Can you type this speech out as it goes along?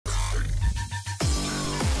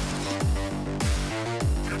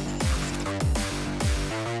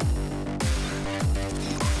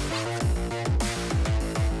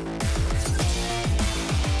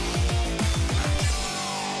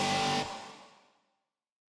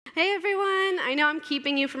Hey everyone, I know I'm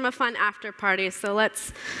keeping you from a fun after party, so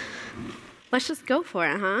let's just go for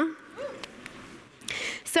it, huh?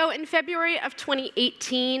 So in February of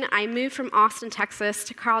 2018, I moved from Austin, Texas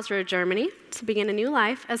to Karlsruhe, Germany to begin a new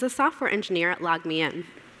life as a software engineer at LogMeIn.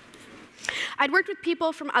 I'd worked with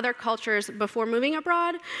people from other cultures before moving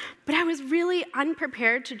abroad, but I was really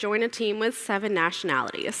unprepared to join a team with 7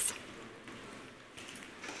 nationalities.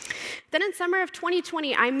 Then in summer of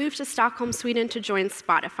 2020, I moved to Stockholm, Sweden to join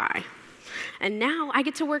Spotify. And now I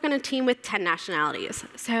get to work on a team with 10 nationalities.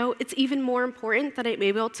 So it's even more important that I'm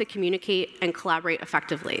able to communicate and collaborate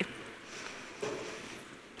effectively.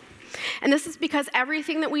 And this is because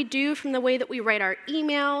everything that we do, from the way that we write our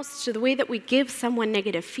emails to the way that we give someone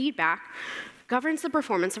negative feedback, governs the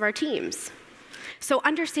performance of our teams. So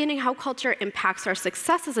understanding how culture impacts our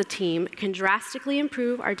success as a team can drastically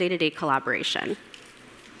improve our day-to-day collaboration.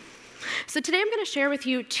 So today I'm going to share with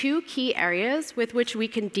you 2 key areas with which we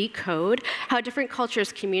can decode how different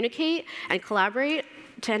cultures communicate and collaborate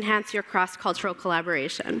to enhance your cross-cultural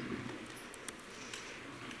collaboration.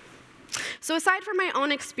 So aside from my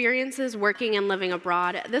own experiences working and living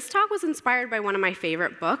abroad, this talk was inspired by one of my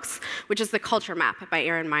favorite books, which is The Culture Map by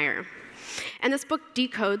Aaron Meyer. And this book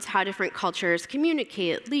decodes how different cultures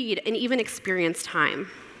communicate, lead, and even experience time.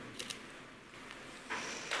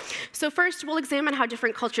 So first, we'll examine how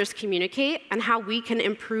different cultures communicate and how we can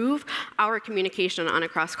improve our communication on a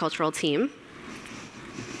cross-cultural team.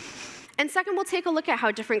 And second, we'll take a look at how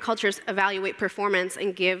different cultures evaluate performance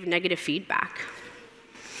and give negative feedback.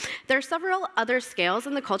 There are several other scales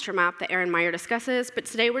in the culture map that Aaron Meyer discusses, but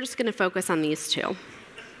today we're just going to focus on these 2.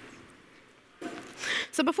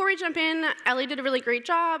 So before we jump in, Ellie did a really great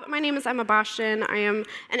job. My name is Bostian. I am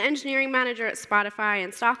an engineering manager at Spotify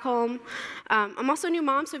in Stockholm. I'm also a new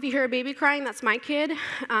mom, so if you hear a baby crying, that's my kid.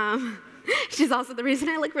 She's also the reason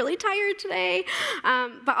I look really tired today.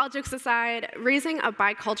 But all jokes aside, raising a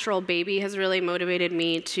bicultural baby has really motivated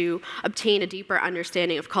me to obtain a deeper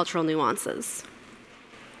understanding of cultural nuances.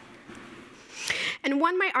 And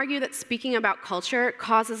one might argue that speaking about culture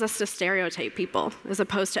causes us to stereotype people, as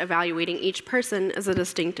opposed to evaluating each person as a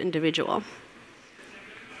distinct individual.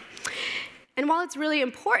 And while it's really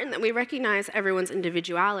important that we recognize everyone's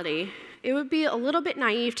individuality, it would be a little bit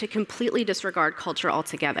naive to completely disregard culture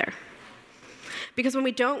altogether. Because when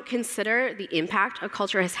we don't consider the impact a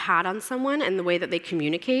culture has had on someone and the way that they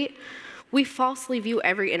communicate, we falsely view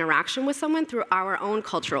every interaction with someone through our own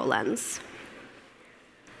cultural lens.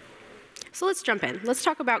 So let's jump in. Let's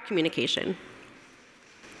talk about communication.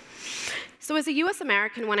 So as a US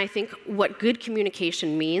American, when I think what good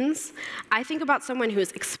communication means, I think about someone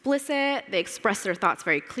who's explicit, they express their thoughts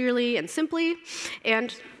very clearly and simply,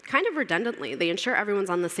 and kind of redundantly, they ensure everyone's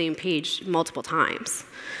on the same page multiple times.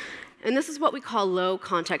 And this is what we call low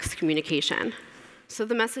context communication. So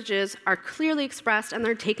the messages are clearly expressed and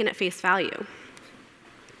they're taken at face value.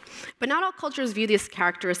 But not all cultures view these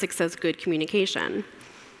characteristics as good communication.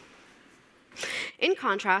 In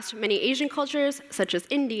contrast, many Asian cultures, such as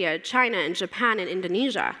India, China, and Japan, and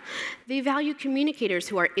Indonesia, they value communicators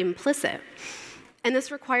who are implicit. And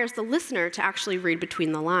this requires the listener to actually read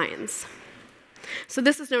between the lines. So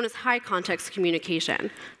this is known as high context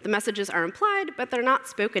communication. The messages are implied, but they're not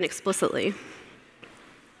spoken explicitly.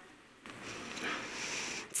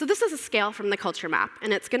 So this is a scale from the culture map,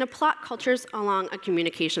 and it's going to plot cultures along a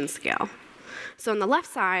communication scale. So on the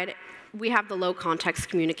left side, we have the low context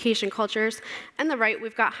communication cultures, and the right,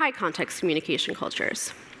 we've got high context communication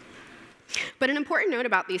cultures. But an important note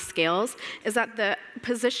about these scales is that the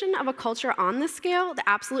position of a culture on this scale, the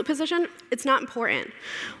absolute position, it's not important.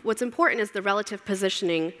 What's important is the relative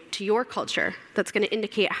positioning to your culture that's going to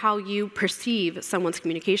indicate how you perceive someone's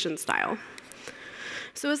communication style.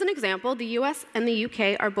 So as an example, the US and the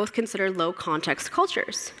UK are both considered low context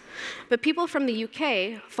cultures. But people from the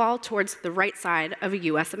UK fall towards the right side of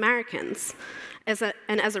US Americans.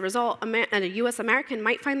 And as a result, a US American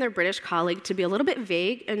might find their British colleague to be a little bit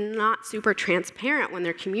vague and not super transparent when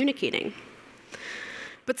they're communicating.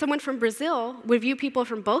 But someone from Brazil would view people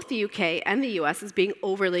from both the UK and the US as being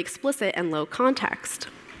overly explicit and low context.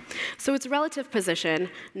 So it's relative position,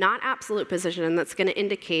 not absolute position, that's going to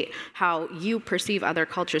indicate how you perceive other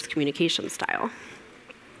cultures' communication style.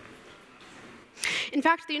 In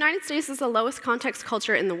fact, the United States is the lowest context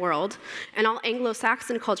culture in the world, and all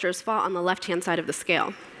Anglo-Saxon cultures fall on the left-hand side of the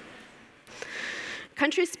scale.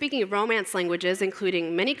 Countries speaking Romance languages,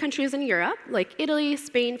 including many countries in Europe, like Italy,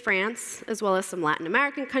 Spain, France, as well as some Latin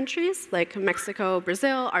American countries, like Mexico,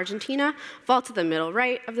 Brazil, Argentina, fall to the middle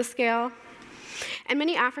right of the scale. And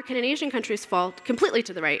many African and Asian countries fall completely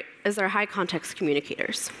to the right, as they're high context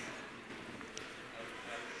communicators.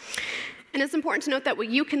 And And it's important to note that what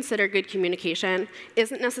you consider good communication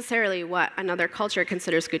isn't necessarily what another culture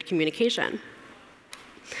considers good communication.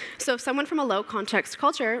 So if someone from a low-context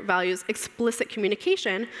culture values explicit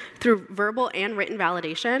communication through verbal and written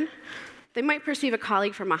validation, they might perceive a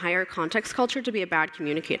colleague from a higher context culture to be a bad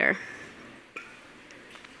communicator.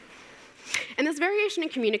 And this variation in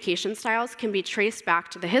communication styles can be traced back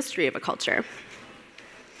to the history of a culture.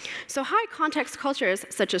 So high-context cultures,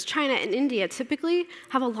 such as China and India, typically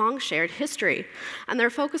have a long shared history, and they're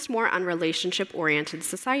focused more on relationship-oriented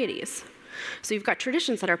societies. So you've got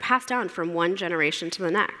traditions that are passed down from one generation to the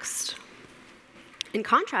next. In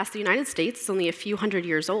contrast, the United States is only a few hundred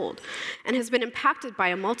years old and has been impacted by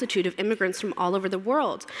a multitude of immigrants from all over the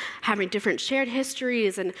world, having different shared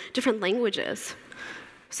histories and different languages.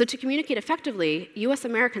 So to communicate effectively, US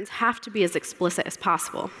Americans have to be as explicit as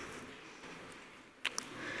possible.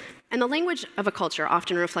 And the language of a culture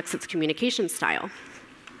often reflects its communication style.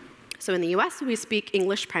 So in the US, we speak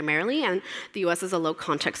English primarily, and the US is a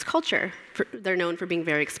low-context culture. They're known for being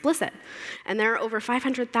very explicit. And there are over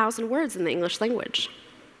 500,000 words in the English language.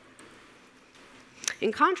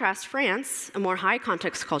 In contrast, France, a more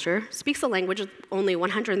high-context culture, speaks a language with only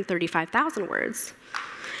 135,000 words.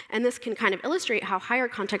 And this can kind of illustrate how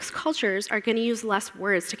higher-context cultures are going to use less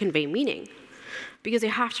words to convey meaning, because you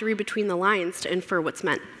have to read between the lines to infer what's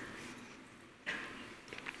meant.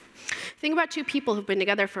 Think about two people who've been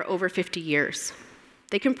together for over 50 years.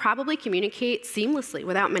 They can probably communicate seamlessly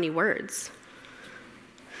without many words.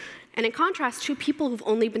 And in contrast, two people who've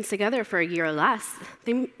only been together for a year or less,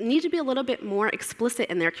 they need to be a little bit more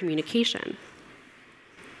explicit in their communication.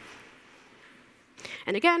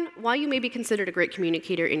 And again, while you may be considered a great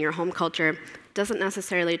communicator in your home culture, doesn't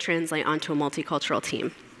necessarily translate onto a multicultural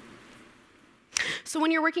team. So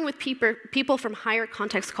when you're working with people from higher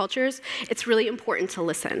context cultures, it's really important to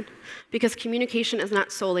listen, because communication is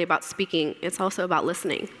not solely about speaking, it's also about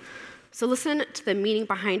listening. So listen to the meaning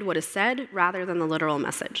behind what is said rather than the literal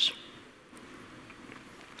message.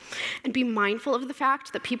 And be mindful of the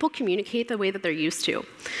fact that people communicate the way that they're used to.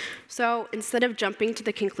 So instead of jumping to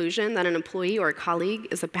the conclusion that an employee or a colleague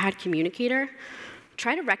is a bad communicator,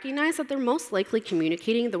 try to recognize that they're most likely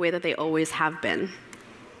communicating the way that they always have been.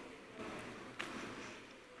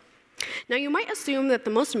 Now, you might assume that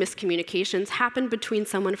the most miscommunications happen between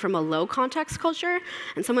someone from a low context culture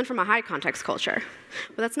and someone from a high context culture,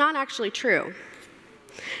 but that's not actually true.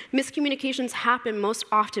 Miscommunications happen most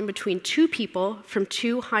often between two people from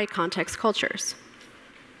two high context cultures.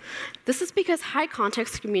 This is because high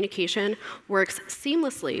context communication works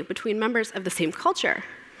seamlessly between members of the same culture,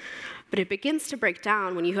 but it begins to break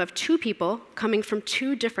down when you have two people coming from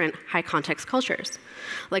two different high context cultures,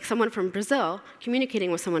 like someone from Brazil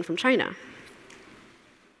communicating with someone from China.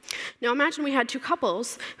 Now imagine we had two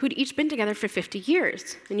couples who'd each been together for 50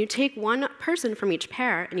 years, and you take one person from each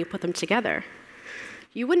pair and you put them together.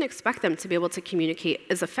 You wouldn't expect them to be able to communicate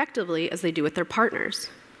as effectively as they do with their partners.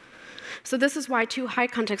 So this is why two high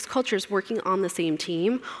context cultures working on the same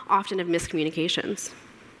team often have miscommunications.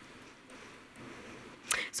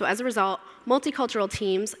 So as a result, multicultural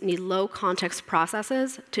teams need low context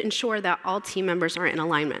processes to ensure that all team members are in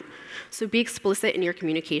alignment. So be explicit in your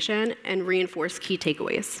communication and reinforce key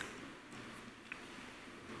takeaways.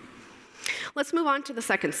 Let's move on to the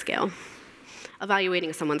second scale,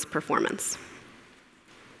 evaluating someone's performance.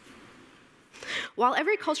 While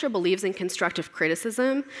every culture believes in constructive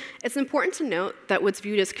criticism, it's important to note that what's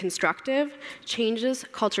viewed as constructive changes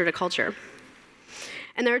culture to culture.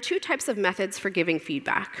 And there are two types of methods for giving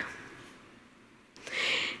feedback.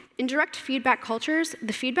 In direct feedback cultures,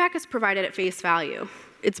 the feedback is provided at face value.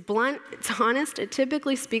 It's blunt, it's honest, it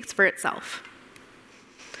typically speaks for itself.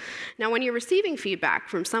 Now, when you're receiving feedback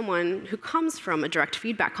from someone who comes from a direct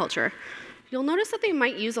feedback culture, you'll notice that they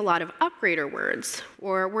might use a lot of upgrader words,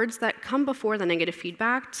 or words that come before the negative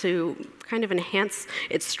feedback to kind of enhance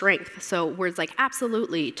its strength. So words like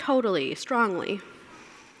absolutely, totally, strongly.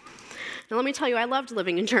 Now let me tell you, I loved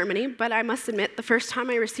living in Germany, but I must admit, the first time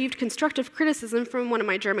I received constructive criticism from one of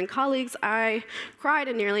my German colleagues, I cried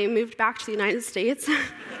and nearly moved back to the United States.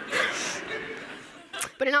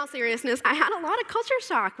 But in all seriousness, I had a lot of culture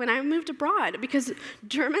shock when I moved abroad, because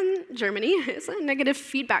Germany is a negative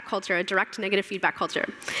feedback culture, a direct negative feedback culture.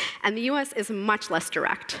 And the US is much less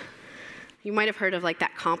direct. You might have heard of like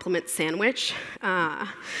that compliment sandwich.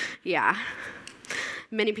 Yeah.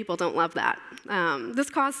 Many people don't love that. This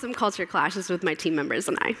caused some culture clashes with my team members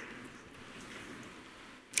and I.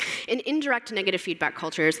 In indirect negative feedback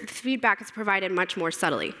cultures, the feedback is provided much more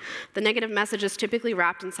subtly. The negative message is typically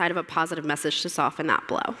wrapped inside of a positive message to soften that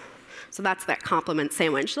blow. So that's that compliment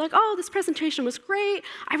sandwich. Like, oh, this presentation was great.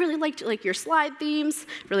 I really liked your slide themes.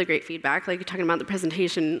 Really great feedback. Like, you're talking about the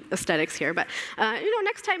presentation aesthetics here. But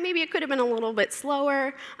next time maybe it could have been a little bit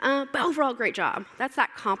slower. But overall, great job. That's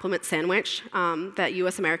that compliment sandwich that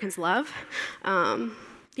US Americans love.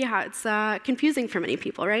 Yeah, it's confusing for many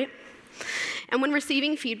people, right? And when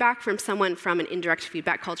receiving feedback from someone from an indirect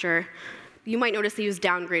feedback culture, you might notice they use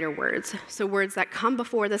downgraded words. So words that come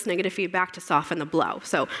before this negative feedback to soften the blow.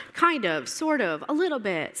 So kind of, sort of, a little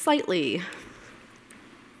bit, slightly.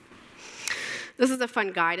 This is a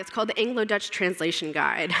fun guide. It's called the Anglo-Dutch Translation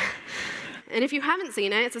Guide. And if you haven't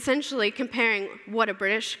seen it, it's essentially comparing what a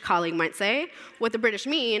British colleague might say, what the British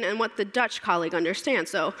mean, and what the Dutch colleague understands.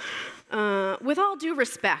 So with all due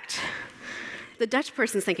respect, the Dutch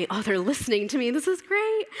person's thinking, oh, they're listening to me, this is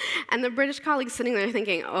great. And the British colleague's sitting there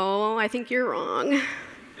thinking, oh, I think you're wrong.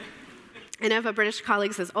 And if a British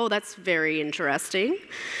colleague says, oh, that's very interesting,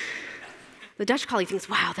 the Dutch colleague thinks,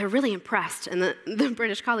 wow, they're really impressed. And the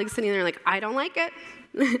British colleague's sitting there like, I don't like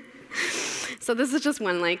it. So this is just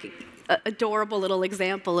one adorable little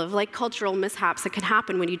example of cultural mishaps that can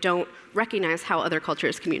happen when you don't recognize how other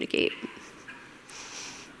cultures communicate.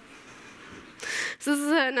 So this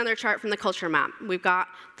is another chart from the culture map. We've got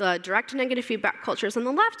the direct negative feedback cultures on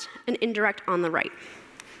the left and indirect on the right.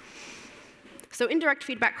 So direct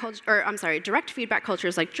feedback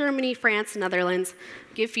cultures like Germany, France, Netherlands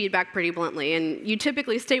give feedback pretty bluntly, and you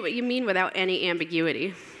typically state what you mean without any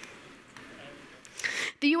ambiguity.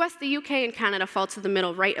 The US, the UK, and Canada fall to the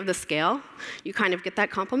middle right of the scale. You kind of get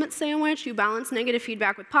that compliment sandwich. You balance negative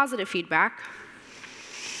feedback with positive feedback.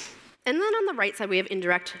 And then on the right side, we have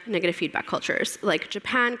indirect negative feedback cultures, like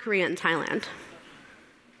Japan, Korea, and Thailand.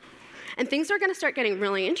 And things are going to start getting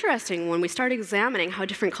really interesting when we start examining how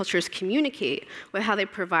different cultures communicate with how they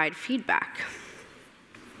provide feedback.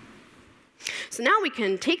 So now we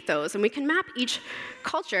can take those and we can map each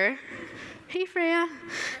culture, hey Freya,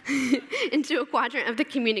 into a quadrant of the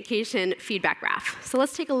communication feedback graph. So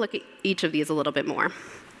let's take a look at each of these a little bit more.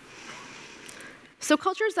 So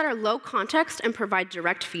cultures that are low context and provide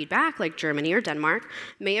direct feedback, like Germany or Denmark,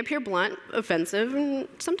 may appear blunt, offensive, and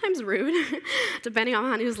sometimes rude, depending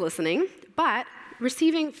on who's listening. But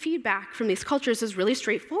receiving feedback from these cultures is really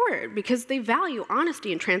straightforward because they value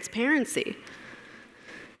honesty and transparency.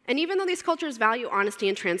 And even though these cultures value honesty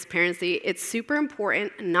and transparency, it's super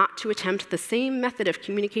important not to attempt the same method of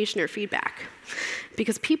communication or feedback.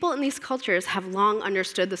 Because people in these cultures have long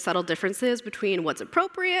understood the subtle differences between what's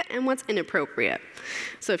appropriate and what's inappropriate.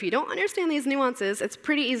 So if you don't understand these nuances, it's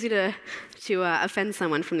pretty easy to offend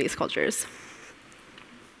someone from these cultures.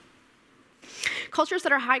 Cultures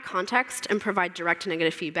that are high context and provide direct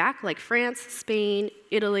negative feedback, like France, Spain,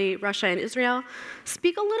 Italy, Russia, and Israel,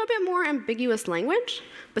 speak a little bit more ambiguous language,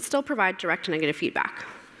 but still provide direct negative feedback.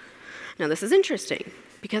 Now, this is interesting,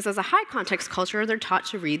 because as a high context culture, they're taught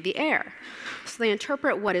to read the air. So they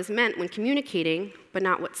interpret what is meant when communicating, but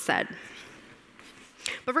not what's said.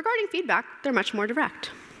 But regarding feedback, they're much more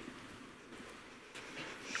direct.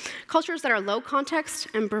 Cultures that are low context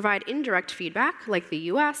and provide indirect feedback, like the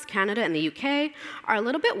US, Canada, and the UK, are a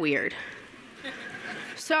little bit weird.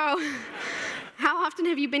 So, how often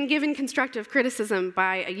have you been given constructive criticism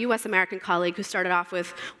by a US American colleague who started off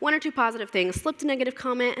with one or two positive things, slipped a negative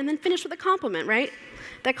comment, and then finished with a compliment, right?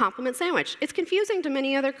 That compliment sandwich. It's confusing to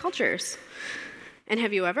many other cultures. And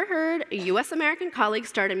have you ever heard a US American colleague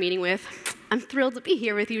start a meeting with, "I'm thrilled to be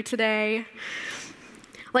here with you today"?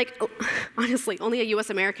 Honestly, only a US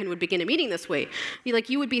American would begin a meeting this way.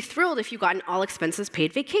 You would be thrilled if you got an all expenses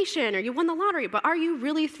paid vacation or you won the lottery, but are you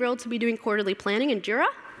really thrilled to be doing quarterly planning in Jira?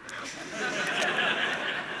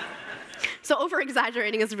 So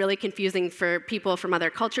over-exaggerating is really confusing for people from other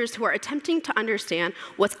cultures who are attempting to understand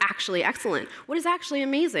what's actually excellent, what is actually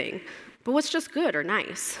amazing, but what's just good or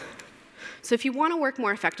nice. So if you want to work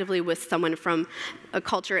more effectively with someone from a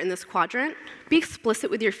culture in this quadrant, be explicit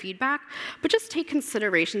with your feedback, but just take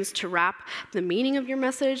considerations to wrap the meaning of your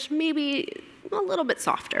message maybe a little bit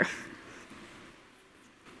softer.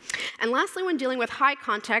 And lastly, when dealing with high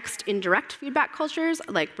context, indirect feedback cultures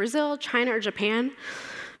like Brazil, China, or Japan,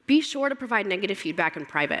 be sure to provide negative feedback in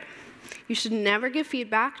private. You should never give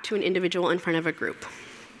feedback to an individual in front of a group.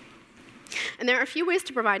 And there are a few ways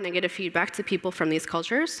to provide negative feedback to people from these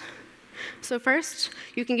cultures. So first,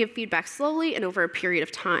 you can give feedback slowly and over a period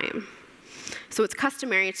of time. So it's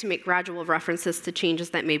customary to make gradual references to changes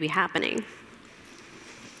that may be happening.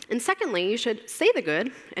 And secondly, you should say the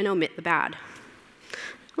good and omit the bad.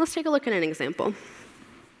 Let's take a look at an example.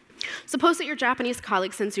 Suppose that your Japanese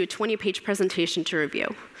colleague sends you a 20-page presentation to review.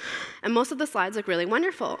 And most of the slides look really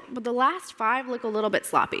wonderful, but the last 5 look a little bit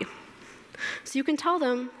sloppy. So you can tell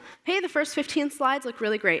them Hey, the first 15 slides look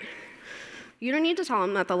really great. You don't need to tell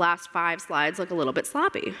them that the last 5 slides look a little bit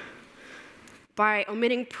sloppy. By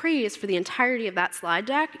omitting praise for the entirety of that slide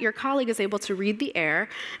deck, your colleague is able to read the air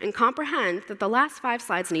and comprehend that the last 5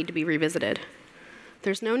 slides need to be revisited.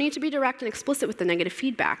 There's no need to be direct and explicit with the negative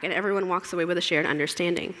feedback, and everyone walks away with a shared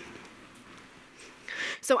understanding.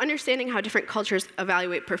 So understanding how different cultures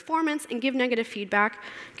evaluate performance and give negative feedback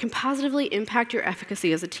can positively impact your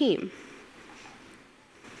efficacy as a team.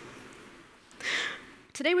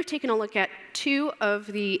 Today we've taken a look at 2 of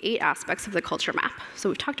the 8 aspects of the culture map. So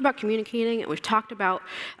we've talked about communicating, and we've talked about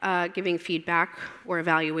giving feedback or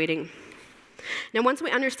evaluating. Now, once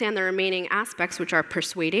we understand the remaining aspects, which are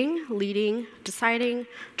persuading, leading, deciding,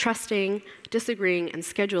 trusting, disagreeing, and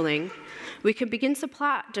scheduling, we can begin to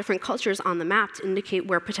plot different cultures on the map to indicate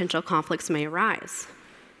where potential conflicts may arise.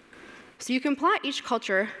 So you can plot each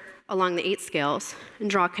culture along the 8 scales and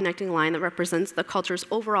draw a connecting line that represents the culture's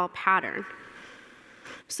overall pattern.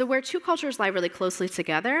 So where 2 cultures lie really closely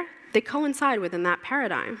together, they coincide within that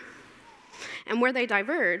paradigm. And where they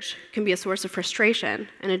diverge can be a source of frustration,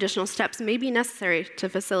 and additional steps may be necessary to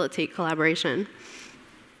facilitate collaboration.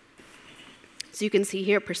 So you can see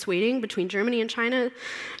here persuading between Germany and China.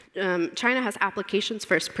 China has applications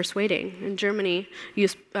first persuading, and Germany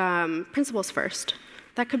used principles first.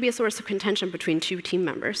 That could be a source of contention between 2 team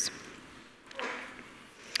members.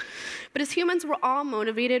 But as humans, we're all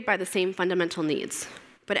motivated by the same fundamental needs.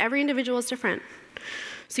 But every individual is different.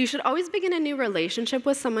 So you should always begin a new relationship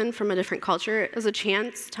with someone from a different culture as a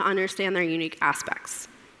chance to understand their unique aspects.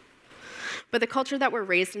 But the culture that we're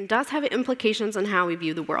raised in does have implications on how we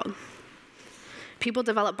view the world. People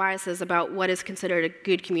develop biases about what is considered a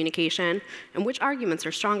good communication and which arguments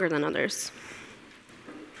are stronger than others.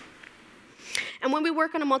 And when we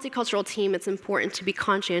work on a multicultural team, it's important to be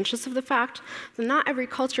conscientious of the fact that not every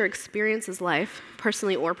culture experiences life,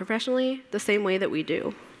 personally or professionally, the same way that we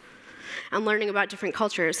do. And learning about different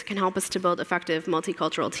cultures can help us to build effective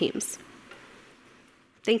multicultural teams.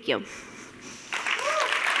 Thank you.